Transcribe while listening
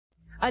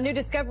A new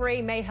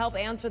discovery may help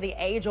answer the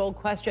age-old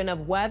question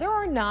of whether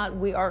or not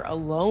we are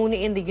alone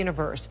in the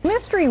universe.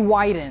 Mystery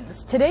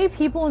widens. Today,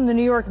 people in the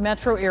New York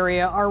metro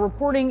area are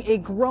reporting a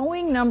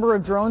growing number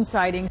of drone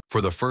sightings.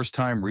 For the first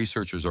time,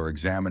 researchers are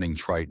examining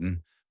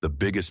Triton, the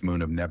biggest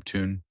moon of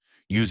Neptune,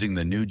 using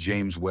the new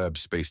James Webb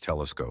Space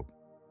Telescope.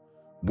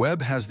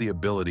 Webb has the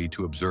ability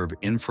to observe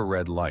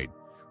infrared light,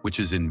 which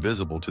is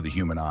invisible to the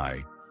human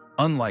eye,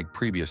 unlike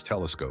previous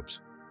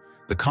telescopes.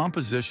 The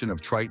composition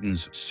of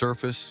Triton's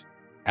surface,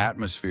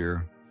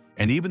 atmosphere,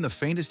 and even the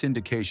faintest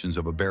indications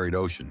of a buried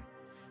ocean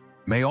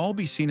may all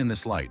be seen in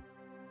this light.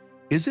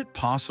 Is it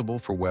possible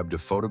for Webb to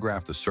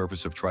photograph the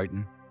surface of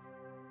Triton?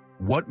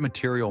 What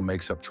material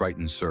makes up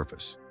Triton's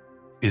surface?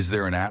 Is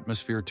there an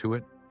atmosphere to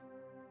it?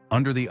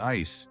 Under the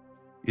ice,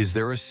 is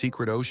there a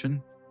secret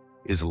ocean?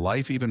 Is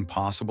life even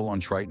possible on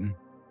Triton?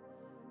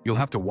 You'll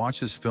have to watch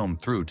this film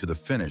through to the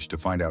finish to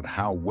find out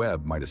how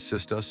Webb might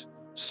assist us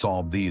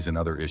solve these and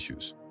other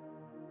issues.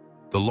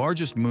 The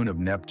largest moon of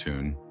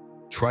Neptune,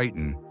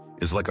 Triton,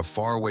 is like a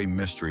faraway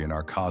mystery in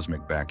our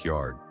cosmic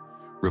backyard,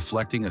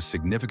 reflecting a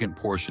significant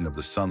portion of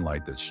the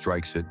sunlight that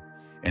strikes it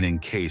and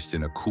encased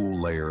in a cool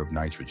layer of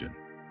nitrogen.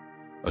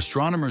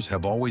 Astronomers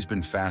have always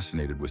been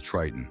fascinated with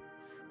Triton,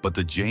 but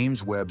the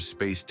James Webb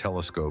Space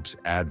Telescope's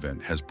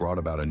advent has brought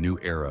about a new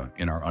era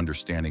in our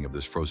understanding of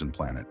this frozen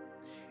planet.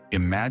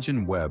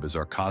 Imagine Webb as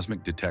our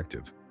cosmic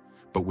detective,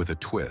 but with a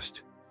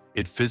twist.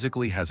 It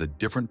physically has a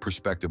different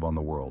perspective on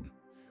the world.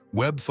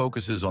 Webb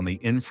focuses on the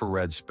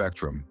infrared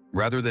spectrum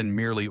rather than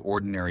merely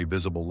ordinary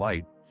visible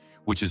light,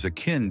 which is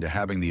akin to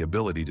having the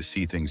ability to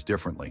see things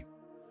differently.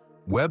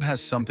 Webb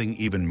has something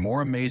even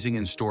more amazing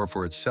in store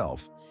for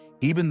itself,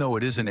 even though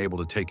it isn't able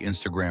to take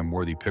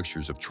Instagram-worthy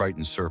pictures of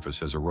Triton's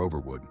surface as a rover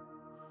would.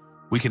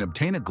 We can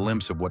obtain a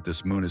glimpse of what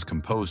this moon is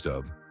composed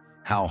of,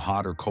 how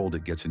hot or cold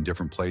it gets in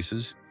different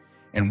places,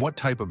 and what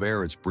type of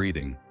air it's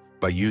breathing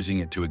by using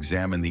it to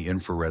examine the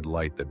infrared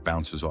light that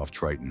bounces off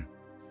Triton.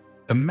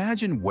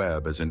 Imagine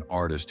Webb as an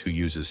artist who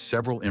uses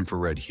several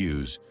infrared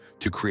hues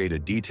to create a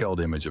detailed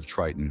image of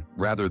Triton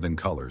rather than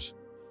colors.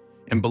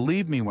 And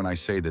believe me when I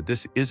say that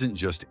this isn't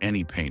just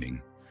any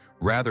painting.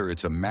 Rather,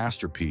 it's a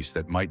masterpiece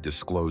that might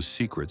disclose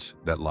secrets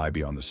that lie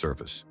beyond the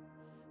surface.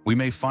 We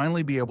may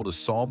finally be able to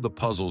solve the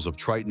puzzles of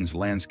Triton's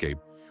landscape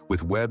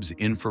with Webb's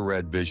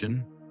infrared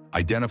vision,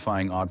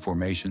 identifying odd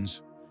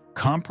formations,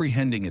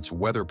 comprehending its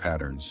weather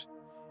patterns,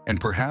 and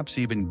perhaps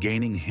even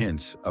gaining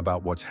hints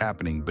about what's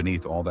happening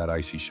beneath all that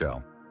icy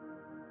shell.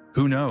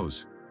 Who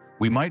knows?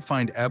 We might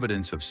find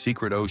evidence of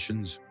secret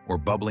oceans or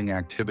bubbling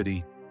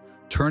activity,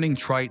 turning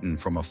Triton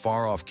from a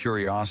far-off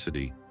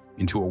curiosity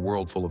into a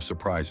world full of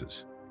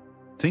surprises.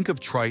 Think of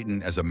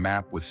Triton as a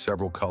map with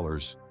several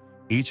colors,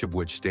 each of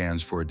which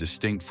stands for a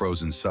distinct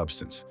frozen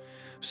substance,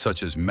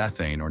 such as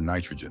methane or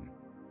nitrogen.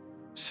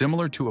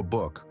 Similar to a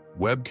book,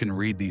 Webb can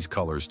read these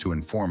colors to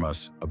inform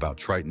us about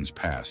Triton's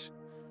past,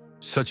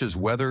 such as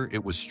whether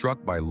it was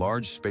struck by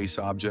large space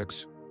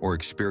objects or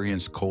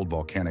experienced cold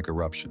volcanic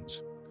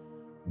eruptions.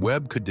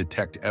 Webb could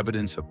detect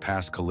evidence of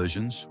past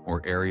collisions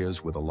or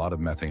areas with a lot of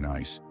methane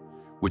ice,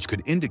 which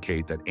could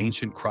indicate that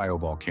ancient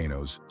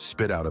cryovolcanoes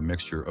spit out a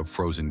mixture of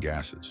frozen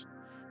gases.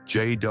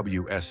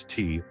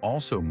 JWST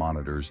also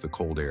monitors the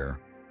cold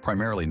air,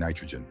 primarily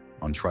nitrogen,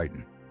 on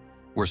Triton.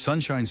 Where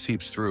sunshine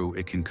seeps through,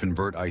 it can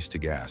convert ice to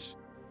gas.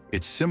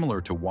 It's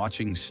similar to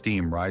watching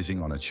steam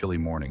rising on a chilly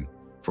morning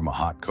from a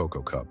hot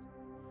cocoa cup.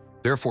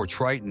 Therefore,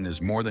 Triton is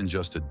more than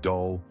just a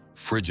dull,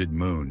 frigid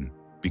moon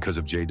because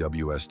of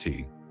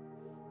JWST.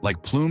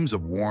 Like plumes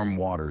of warm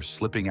water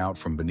slipping out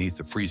from beneath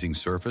the freezing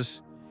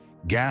surface,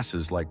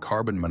 gases like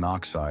carbon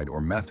monoxide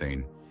or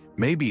methane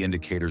may be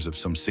indicators of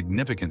some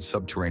significant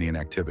subterranean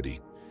activity,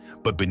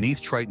 but beneath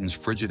Triton's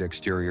frigid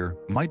exterior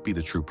might be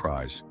the true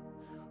prize.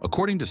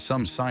 According to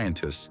some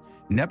scientists,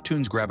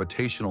 Neptune's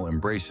gravitational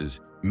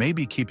embraces may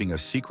be keeping a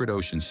secret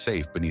ocean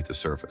safe beneath the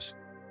surface.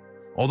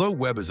 Although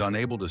Webb is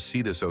unable to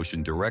see this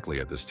ocean directly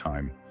at this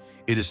time,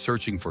 it is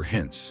searching for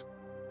hints.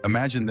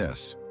 Imagine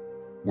this.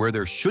 Where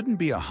there shouldn't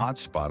be a hot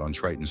spot on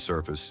Triton's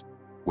surface,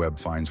 Webb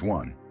finds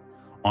one.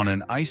 On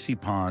an icy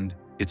pond,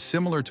 it's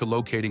similar to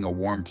locating a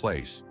warm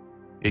place.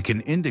 It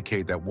can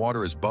indicate that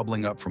water is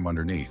bubbling up from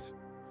underneath.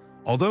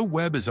 Although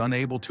Webb is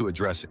unable to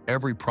address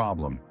every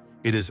problem,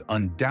 it is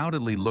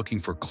undoubtedly looking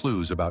for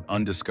clues about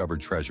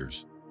undiscovered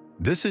treasures.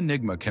 This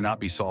enigma cannot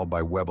be solved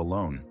by Webb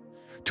alone.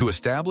 To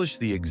establish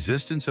the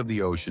existence of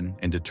the ocean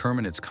and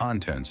determine its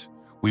contents,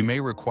 we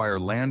may require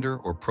lander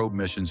or probe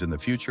missions in the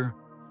future,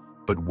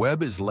 but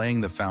Webb is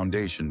laying the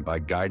foundation by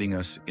guiding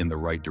us in the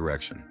right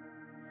direction.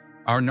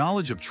 Our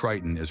knowledge of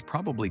Triton is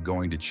probably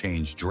going to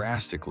change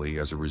drastically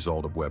as a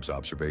result of Webb's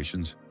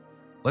observations.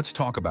 Let's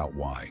talk about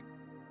why.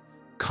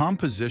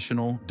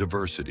 Compositional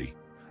diversity.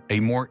 A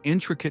more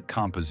intricate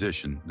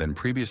composition than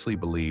previously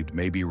believed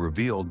may be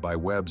revealed by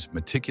Webb's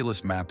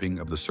meticulous mapping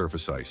of the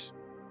surface ice.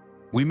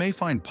 We may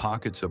find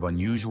pockets of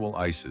unusual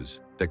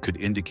ices that could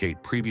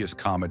indicate previous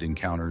comet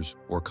encounters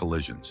or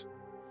collisions.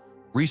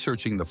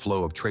 Researching the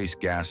flow of trace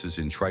gases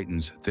in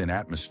Triton's thin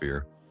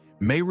atmosphere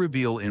may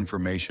reveal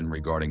information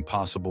regarding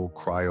possible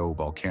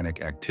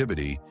cryovolcanic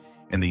activity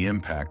and the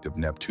impact of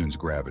Neptune's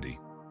gravity.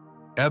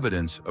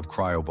 Evidence of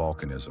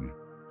cryovolcanism.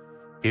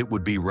 It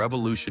would be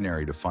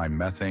revolutionary to find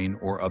methane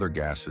or other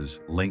gases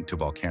linked to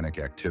volcanic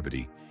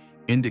activity,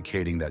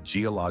 indicating that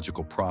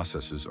geological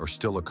processes are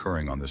still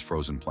occurring on this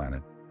frozen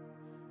planet.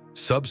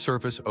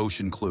 Subsurface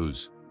ocean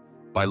clues.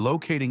 By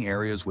locating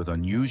areas with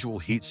unusual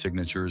heat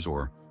signatures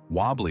or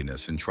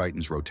wobbliness in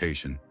Triton's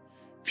rotation,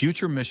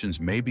 future missions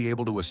may be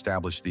able to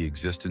establish the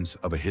existence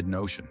of a hidden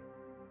ocean.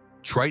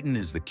 Triton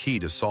is the key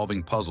to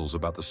solving puzzles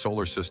about the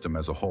solar system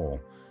as a whole,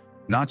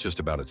 not just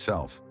about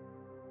itself.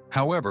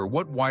 However,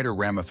 what wider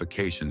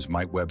ramifications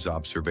might Webb's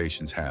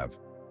observations have?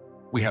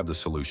 We have the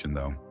solution,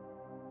 though.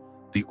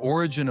 The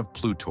origin of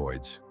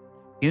Plutoids.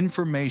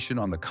 Information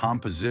on the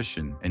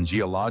composition and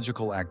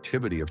geological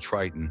activity of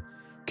Triton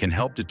can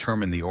help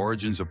determine the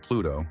origins of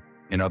Pluto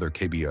and other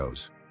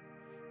KBOs.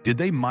 Did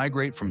they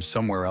migrate from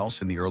somewhere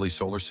else in the early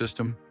solar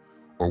system,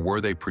 or were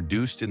they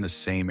produced in the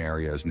same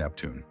area as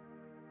Neptune?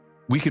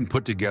 We can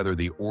put together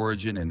the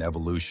origin and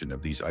evolution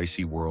of these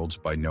icy worlds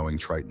by knowing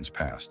Triton's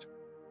past.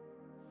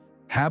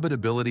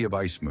 Habitability of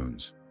ice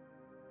moons.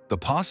 The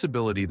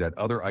possibility that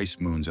other ice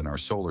moons in our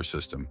solar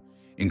system,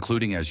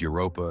 including as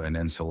Europa and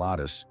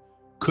Enceladus,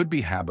 could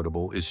be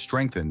habitable is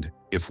strengthened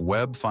if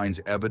Webb finds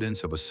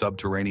evidence of a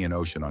subterranean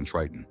ocean on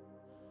Triton.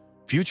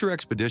 Future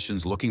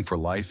expeditions looking for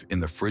life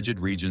in the frigid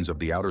regions of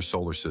the outer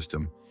solar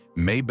system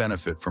may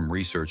benefit from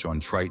research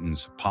on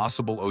Triton's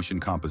possible ocean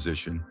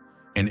composition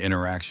and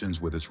interactions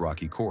with its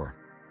rocky core.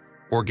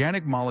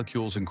 Organic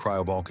molecules and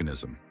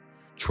cryovolcanism.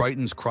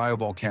 Triton's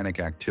cryovolcanic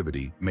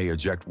activity may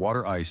eject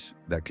water ice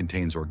that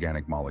contains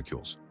organic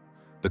molecules,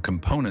 the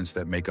components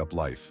that make up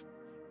life.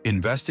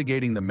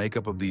 Investigating the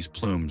makeup of these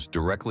plumes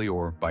directly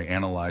or by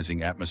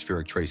analyzing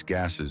atmospheric trace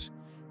gases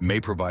may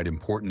provide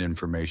important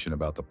information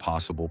about the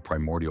possible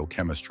primordial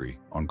chemistry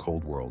on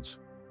cold worlds.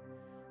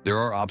 There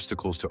are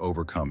obstacles to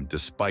overcome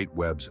despite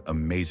Webb's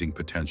amazing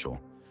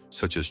potential,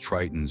 such as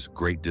Triton's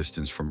great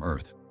distance from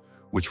Earth,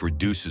 which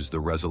reduces the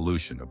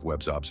resolution of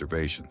Webb's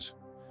observations.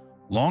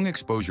 Long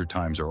exposure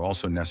times are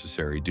also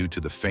necessary due to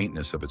the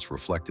faintness of its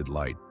reflected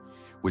light,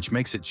 which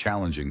makes it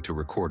challenging to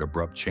record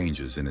abrupt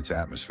changes in its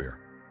atmosphere.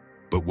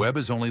 But Webb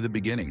is only the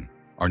beginning.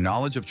 Our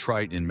knowledge of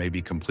Triton may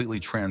be completely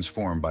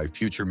transformed by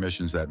future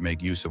missions that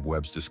make use of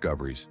Webb's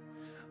discoveries.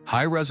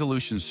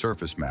 High-resolution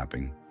surface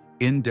mapping,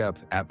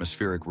 in-depth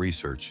atmospheric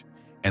research,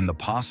 and the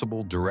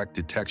possible direct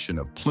detection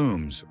of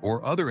plumes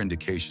or other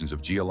indications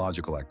of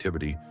geological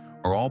activity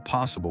are all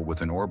possible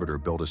with an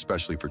orbiter built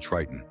especially for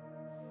Triton.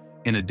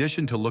 In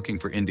addition to looking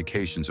for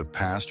indications of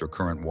past or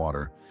current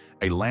water,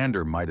 a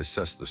lander might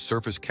assess the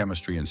surface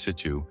chemistry in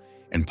situ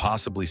and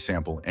possibly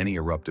sample any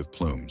eruptive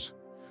plumes.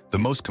 The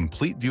most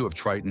complete view of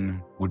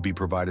Triton would be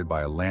provided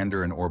by a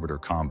lander and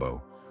orbiter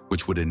combo,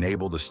 which would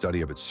enable the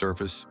study of its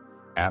surface,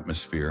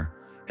 atmosphere,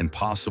 and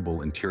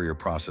possible interior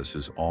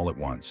processes all at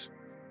once.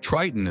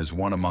 Triton is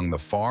one among the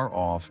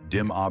far-off,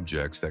 dim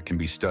objects that can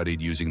be studied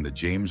using the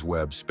James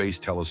Webb Space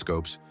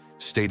Telescope's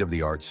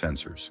state-of-the-art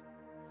sensors.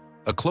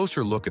 A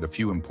closer look at a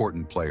few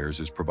important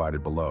players is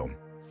provided below.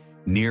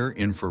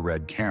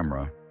 Near-infrared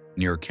camera,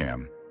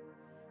 NIRCam.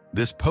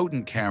 This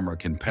potent camera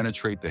can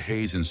penetrate the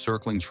haze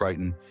encircling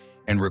Triton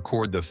and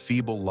record the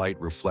feeble light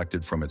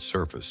reflected from its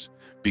surface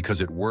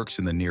because it works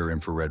in the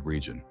near-infrared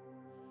region.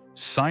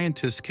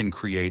 Scientists can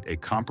create a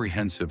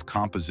comprehensive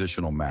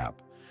compositional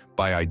map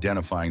by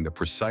identifying the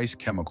precise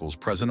chemicals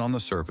present on the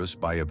surface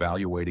by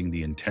evaluating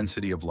the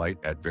intensity of light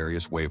at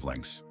various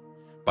wavelengths.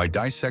 By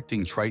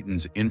dissecting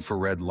Triton's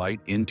infrared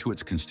light into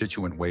its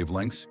constituent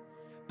wavelengths,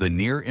 the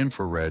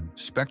near-infrared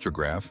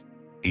spectrograph,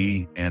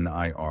 ENIRSPEC,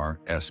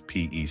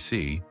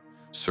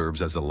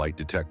 serves as a light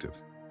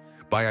detective.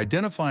 By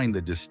identifying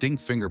the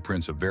distinct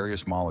fingerprints of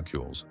various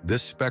molecules,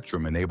 this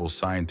spectrum enables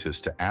scientists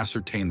to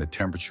ascertain the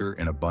temperature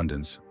and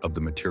abundance of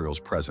the materials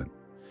present.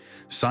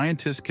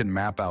 Scientists can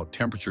map out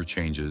temperature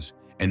changes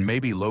and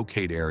maybe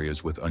locate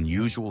areas with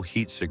unusual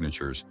heat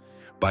signatures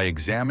by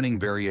examining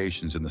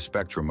variations in the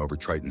spectrum over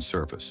Triton's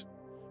surface.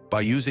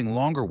 By using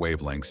longer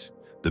wavelengths,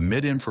 the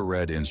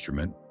mid-infrared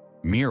instrument,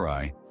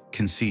 MIRI,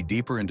 can see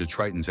deeper into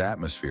Triton's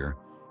atmosphere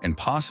and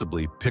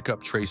possibly pick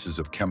up traces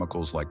of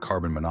chemicals like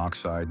carbon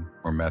monoxide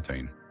or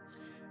methane.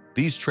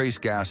 These trace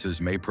gases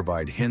may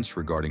provide hints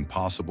regarding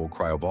possible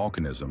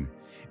cryovolcanism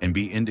and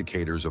be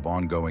indicators of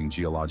ongoing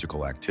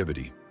geological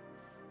activity.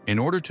 In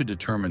order to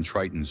determine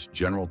Triton's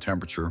general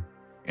temperature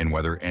and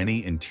whether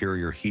any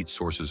interior heat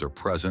sources are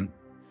present,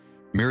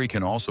 MIRI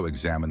can also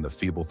examine the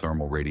feeble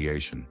thermal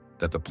radiation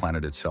that the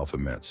planet itself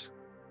emits.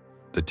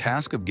 The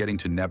task of getting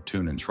to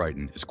Neptune and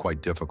Triton is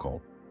quite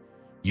difficult.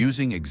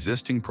 Using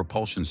existing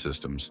propulsion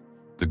systems,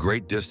 the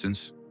great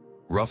distance,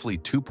 roughly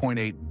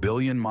 2.8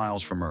 billion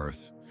miles from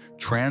Earth,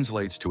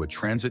 translates to a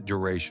transit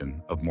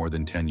duration of more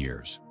than 10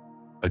 years.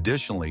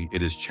 Additionally,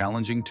 it is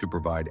challenging to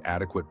provide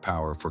adequate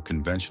power for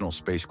conventional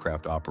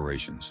spacecraft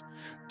operations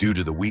due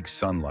to the weak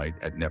sunlight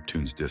at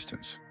Neptune's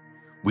distance.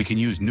 We can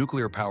use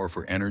nuclear power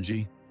for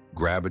energy,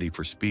 gravity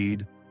for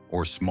speed,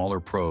 or smaller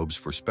probes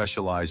for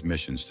specialized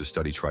missions to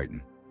study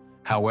Triton.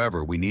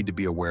 However, we need to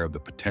be aware of the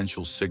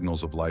potential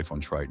signals of life on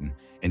Triton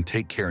and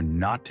take care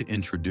not to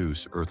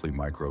introduce earthly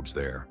microbes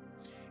there.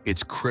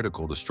 It's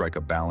critical to strike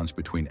a balance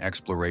between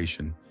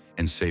exploration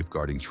and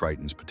safeguarding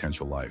Triton's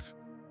potential life.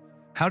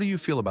 How do you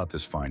feel about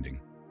this finding?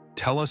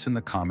 Tell us in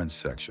the comments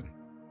section.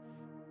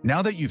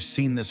 Now that you've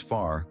seen this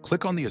far,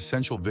 click on the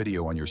essential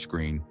video on your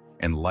screen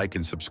and like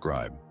and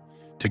subscribe.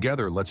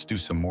 Together, let's do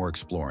some more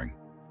exploring.